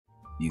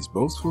He's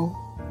boastful,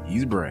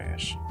 he's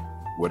brash.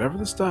 Whatever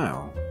the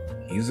style,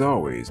 he's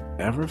always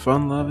ever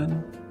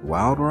fun-loving,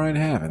 wild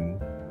ride-having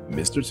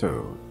Mr.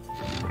 Toad.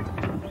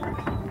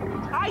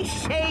 I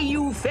say,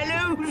 you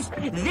fellows,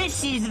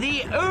 this is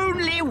the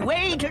only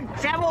way to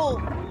travel.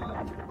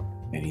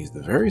 And he's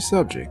the very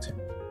subject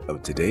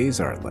of today's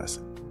art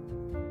lesson.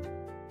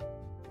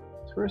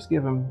 Let's first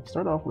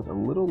start off with a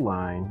little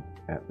line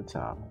at the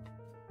top.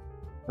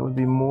 That would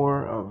be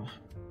more of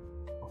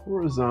a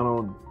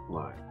horizontal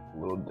line, a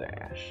little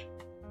dash,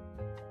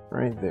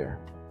 right there.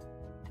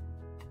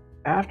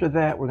 After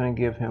that, we're going to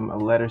give him a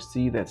letter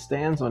C that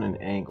stands on an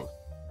angle.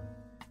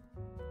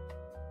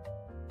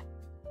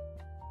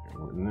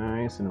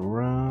 Nice and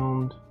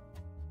round.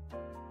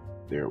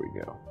 There we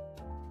go.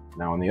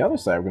 Now on the other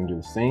side, we're going to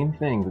do the same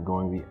thing, but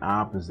going the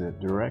opposite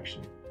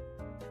direction.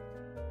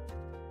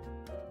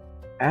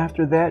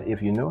 After that,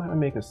 if you know how to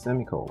make a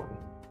semicolon,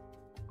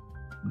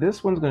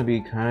 this one's going to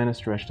be kind of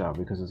stretched out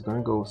because it's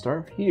going to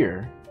start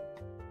here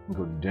and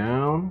go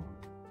down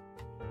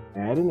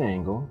at an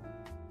angle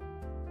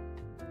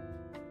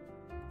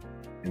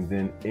and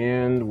then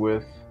end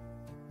with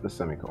the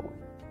semicolon.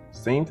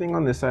 Same thing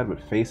on this side,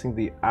 but facing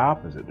the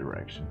opposite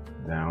direction,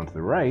 down to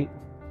the right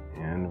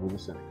and with a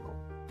semicolon.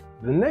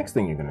 The next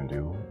thing you're going to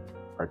do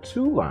are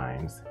two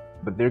lines,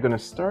 but they're going to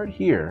start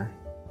here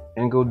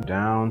and go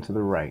down to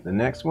the right. The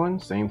next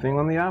one, same thing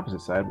on the opposite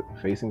side, but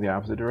facing the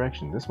opposite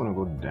direction. This one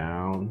will go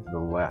down to the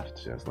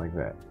left, just like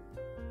that.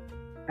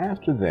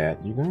 After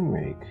that, you're going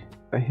to make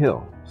a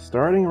hill.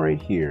 Starting right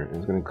here,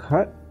 it's going to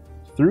cut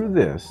through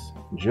this,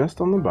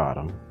 just on the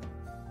bottom,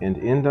 and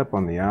end up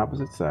on the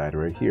opposite side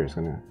right here. It's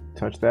going to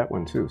touch that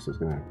one too. So it's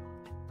going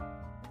to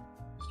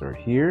start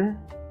here,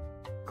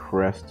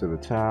 crest to the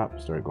top,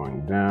 start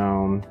going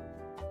down,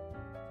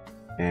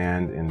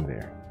 and in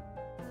there.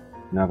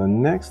 Now the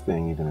next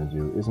thing you're going to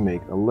do is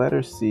make a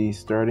letter C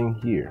starting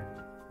here.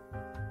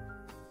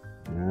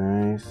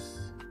 Nice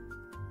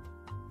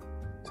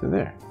to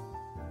there.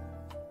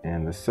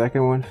 And the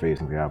second one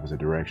facing the opposite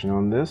direction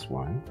on this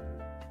one,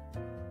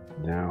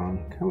 down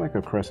kind of like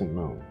a crescent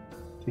moon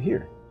to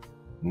here.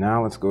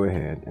 Now let's go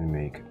ahead and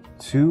make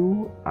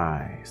two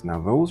eyes. Now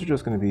those are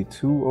just going to be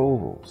two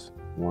ovals.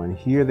 One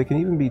here, they can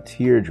even be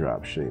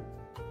teardrop shaped.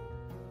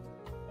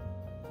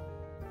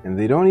 And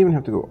they don't even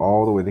have to go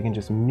all the way, they can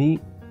just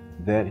meet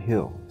that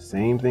hill.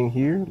 Same thing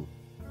here.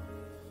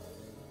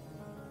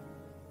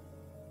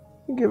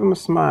 You give them a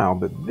smile,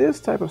 but this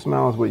type of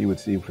smile is what you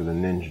would see for the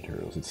Ninja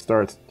Turtles. It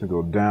starts to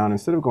go down,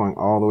 instead of going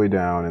all the way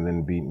down and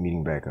then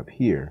meeting back up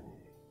here,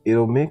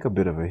 it'll make a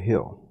bit of a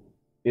hill.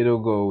 It'll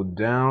go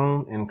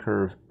down and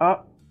curve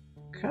up,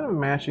 kind of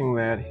matching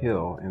that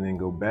hill, and then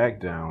go back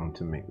down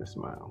to make the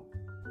smile.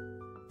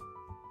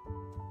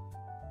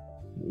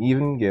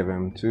 Even give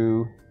him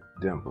two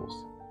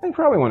dimples. You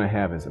probably want to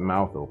have his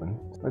mouth open.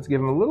 Let's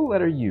give him a little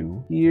letter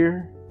U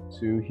here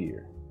to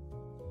here.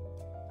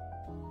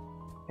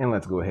 And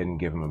let's go ahead and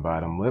give him a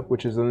bottom lip,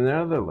 which is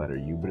another letter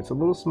U, but it's a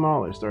little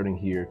smaller, starting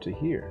here to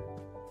here.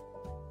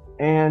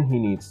 And he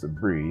needs to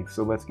breathe,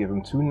 so let's give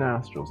him two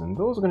nostrils, and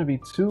those are going to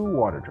be two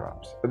water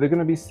drops. But they're going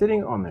to be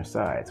sitting on their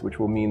sides, which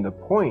will mean the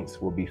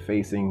points will be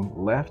facing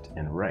left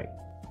and right.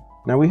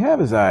 Now we have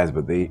his eyes,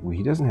 but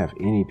he doesn't have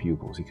any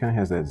pupils. He kind of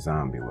has that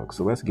zombie look,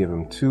 so let's give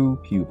him two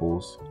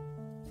pupils.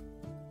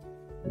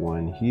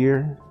 One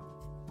here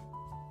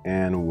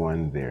and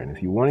one there. And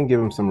if you want to give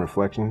him some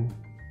reflection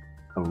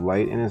of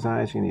light in his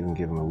eyes, you can even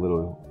give him a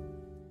little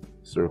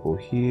circle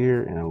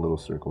here and a little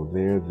circle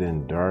there,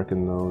 then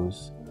darken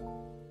those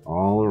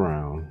all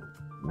around.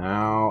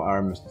 Now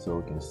our Mr.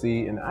 Toad can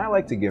see, and I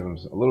like to give him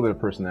a little bit of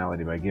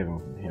personality by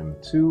giving him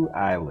two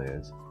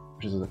eyelids,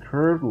 which is a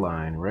curved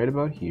line right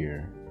about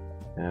here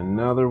and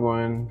another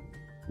one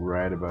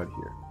right about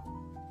here.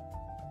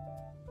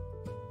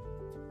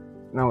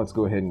 Now let's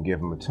go ahead and give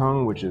him a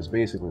tongue, which is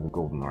basically the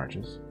golden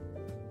arches.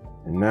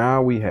 And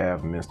now we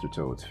have Mr.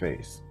 Toad's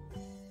face.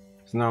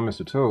 So now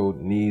Mr.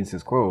 Toad needs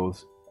his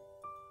clothes.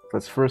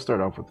 Let's first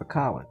start off with the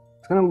collar.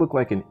 It's going to look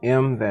like an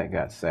M that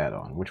got sat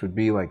on, which would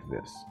be like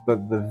this.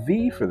 But the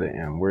V for the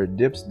M, where it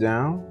dips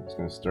down, it's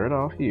going to start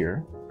off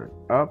here,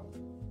 up,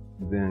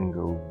 then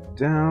go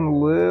down a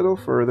little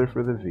further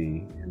for the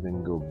V, and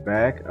then go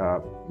back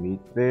up, meet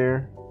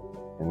there,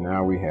 and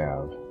now we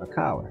have a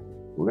collar.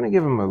 We're going to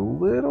give him a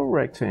little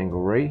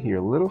rectangle right here,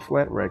 a little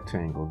flat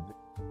rectangle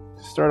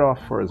to start off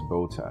for his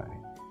bow tie.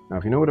 Now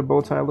if you know what a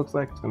bow tie looks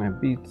like, it's going to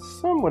be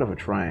somewhat of a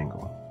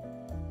triangle.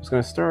 It's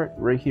going to start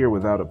right here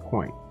without a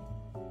point.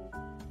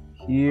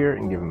 Here,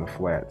 and give him a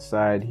flat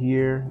side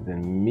here,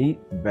 then meet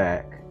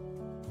back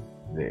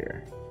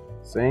there.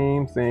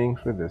 Same thing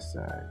for this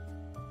side.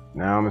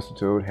 Now Mr.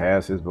 Toad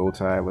has his bow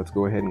tie. Let's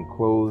go ahead and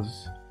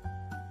close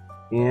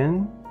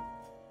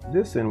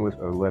this in with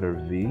a letter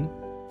V.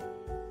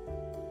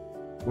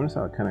 Notice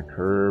how it kind of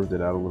curved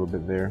it out a little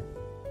bit there.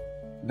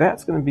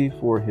 That's going to be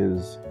for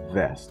his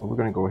vest. We're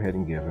going to go ahead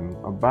and give him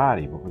a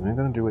body, but we're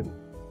going to do it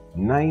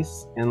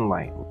nice and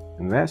light.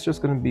 And that's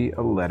just going to be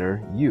a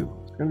letter U.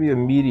 It's going to be a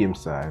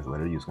medium-sized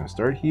letter U. It's going to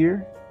start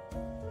here,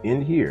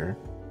 end here,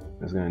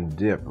 It's going to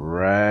dip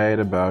right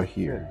about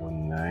here. Go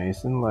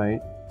nice and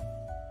light.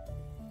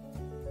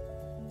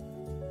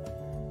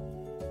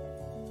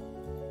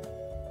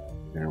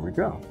 There we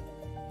go.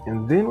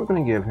 And then we're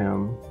going to give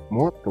him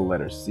more like the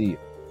letter C.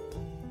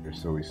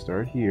 So we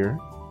start here.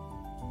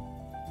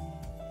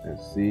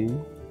 There's C,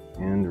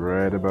 and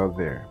right about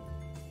there.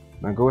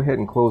 Now go ahead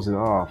and close it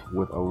off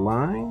with a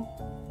line,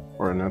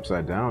 or an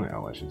upside down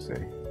L, I should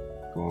say,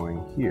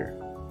 going here.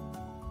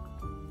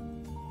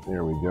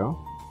 There we go.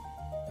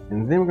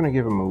 And then we're going to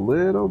give him a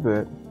little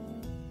bit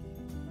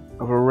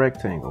of a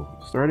rectangle,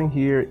 starting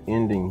here,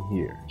 ending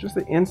here. Just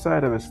the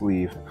inside of a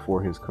sleeve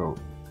for his coat.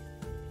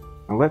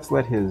 Now let's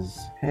let his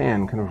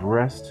hand kind of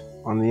rest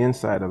on the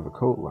inside of the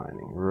coat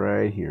lining,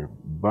 right here.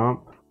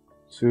 Bump,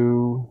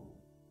 2,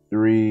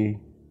 3,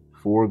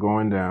 4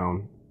 going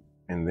down,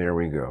 and there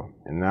we go.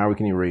 And now we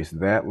can erase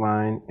that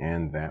line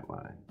and that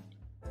line.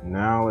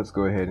 Now let's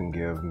go ahead and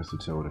give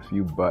Mr. Toad a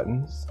few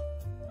buttons.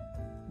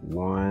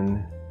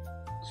 1,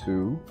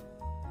 2,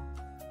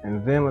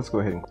 and then let's go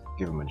ahead and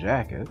give him a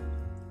jacket,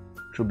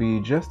 which will be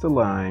just a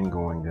line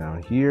going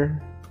down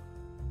here,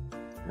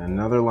 and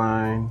another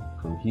line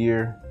from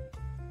here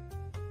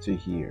to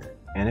here.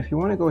 And if you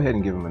want to go ahead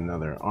and give him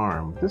another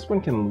arm, this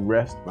one can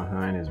rest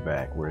behind his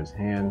back where his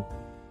hand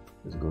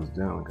just goes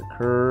down like a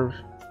curve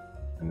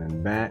and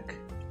then back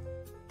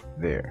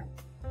there.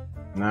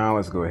 Now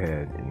let's go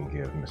ahead and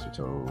give Mr.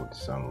 Toad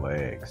some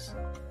legs.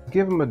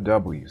 Give him a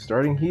W,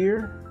 starting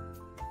here,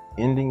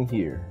 ending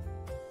here,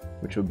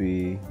 which will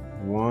be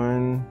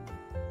 1,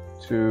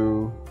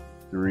 2,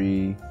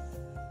 3,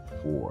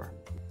 4.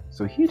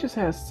 So he just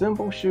has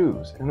simple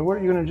shoes, and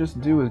what you're going to just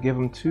do is give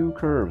him 2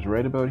 curves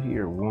right about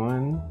here.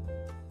 One,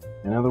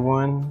 another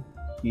one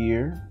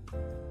here.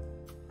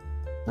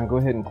 Now go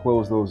ahead and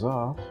close those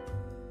off,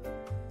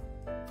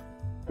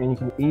 and you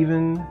can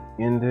even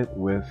end it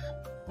with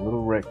a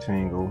little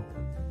rectangle.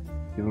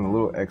 Give him a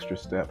little extra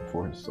step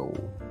for his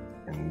sole,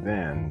 and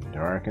then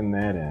darken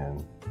that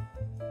in.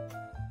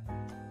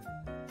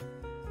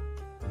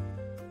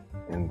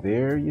 And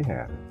there you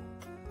have it.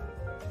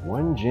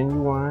 One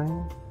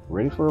genuine,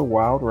 ready for a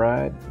wild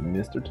ride,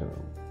 Mr.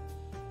 Toad.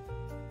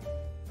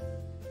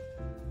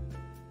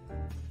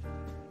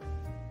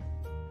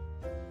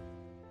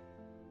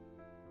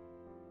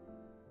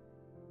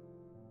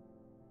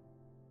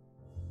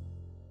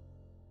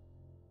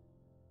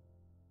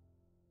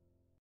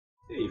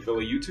 Hey fellow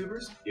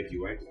YouTubers, if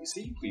you like what you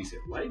see, please hit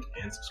like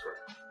and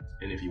subscribe.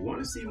 And if you want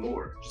to see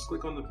more, just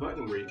click on the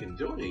button where you can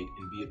donate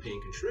and be a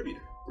paying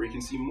contributor, where you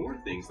can see more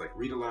things like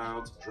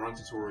read-alouds, drawing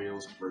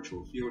tutorials,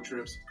 virtual field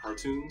trips,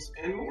 cartoons,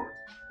 and more.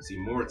 See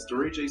more at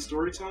StoryJ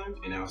Storytime,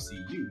 and I'll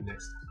see you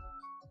next time.